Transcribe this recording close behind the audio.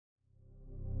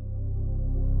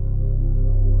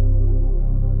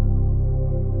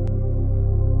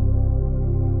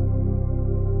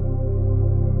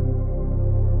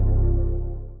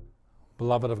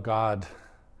Beloved of God,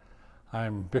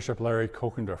 I'm Bishop Larry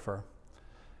Kokendorfer,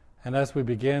 and as we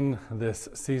begin this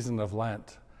season of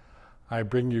Lent, I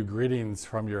bring you greetings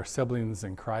from your siblings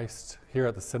in Christ here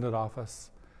at the Synod Office,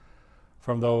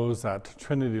 from those at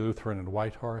Trinity Lutheran in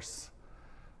Whitehorse,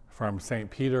 from St.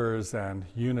 Peter's and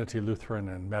Unity Lutheran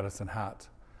in Medicine Hat,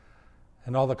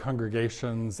 and all the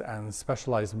congregations and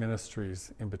specialized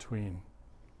ministries in between.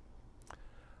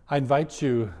 I invite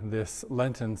you this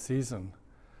Lenten season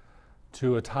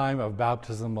to a time of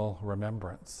baptismal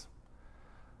remembrance,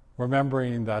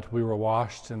 remembering that we were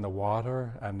washed in the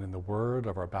water and in the word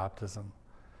of our baptism.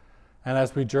 And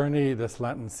as we journey this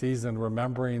Lenten season,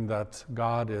 remembering that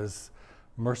God is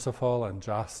merciful and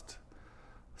just,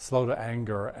 slow to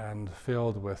anger, and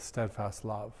filled with steadfast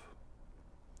love.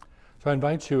 So I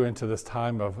invite you into this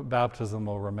time of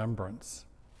baptismal remembrance.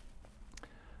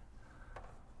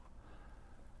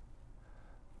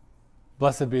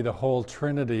 Blessed be the whole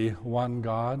Trinity, one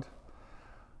God,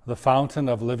 the fountain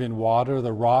of living water,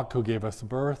 the rock who gave us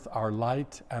birth, our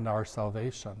light, and our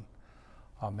salvation.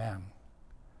 Amen.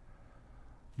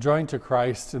 Joined to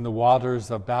Christ in the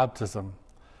waters of baptism,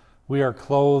 we are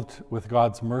clothed with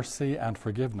God's mercy and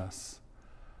forgiveness.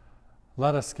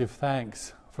 Let us give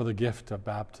thanks for the gift of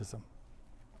baptism.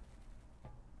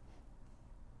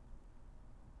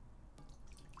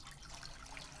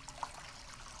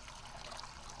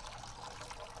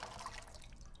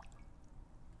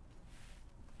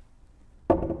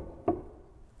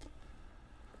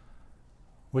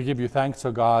 We give you thanks,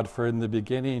 O God, for in the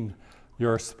beginning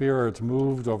your Spirit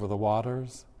moved over the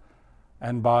waters,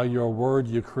 and by your word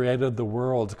you created the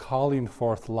world, calling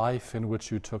forth life in which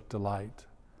you took delight.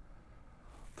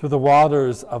 Through the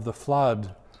waters of the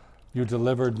flood, you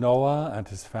delivered Noah and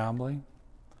his family.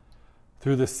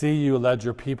 Through the sea, you led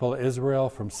your people Israel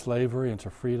from slavery into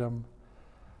freedom.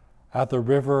 At the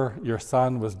river, your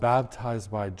Son was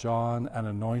baptized by John and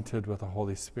anointed with the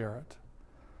Holy Spirit.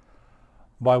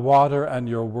 By water and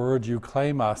your word, you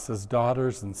claim us as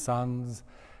daughters and sons,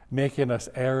 making us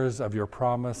heirs of your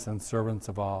promise and servants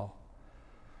of all.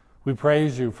 We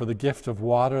praise you for the gift of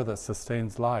water that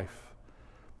sustains life.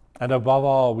 And above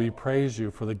all, we praise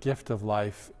you for the gift of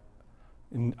life,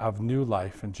 of new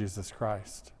life in Jesus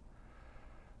Christ.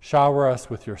 Shower us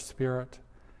with your Spirit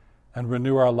and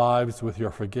renew our lives with your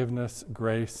forgiveness,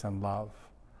 grace, and love.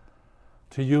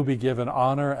 To you be given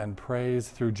honor and praise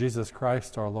through Jesus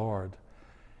Christ our Lord,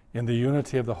 in the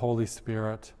unity of the Holy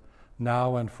Spirit,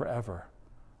 now and forever.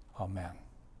 Amen.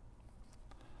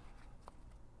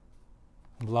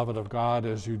 Beloved of God,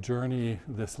 as you journey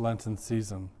this Lenten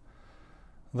season,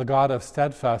 the God of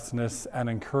steadfastness and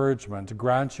encouragement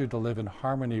grant you to live in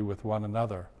harmony with one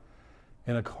another,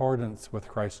 in accordance with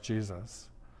Christ Jesus.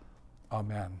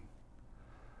 Amen.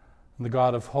 And the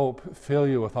God of hope fill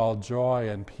you with all joy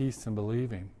and peace in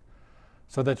believing,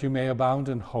 so that you may abound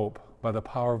in hope by the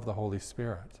power of the Holy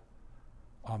Spirit.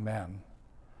 Amen.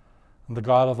 And the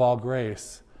God of all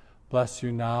grace bless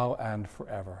you now and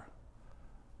forever.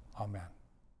 Amen.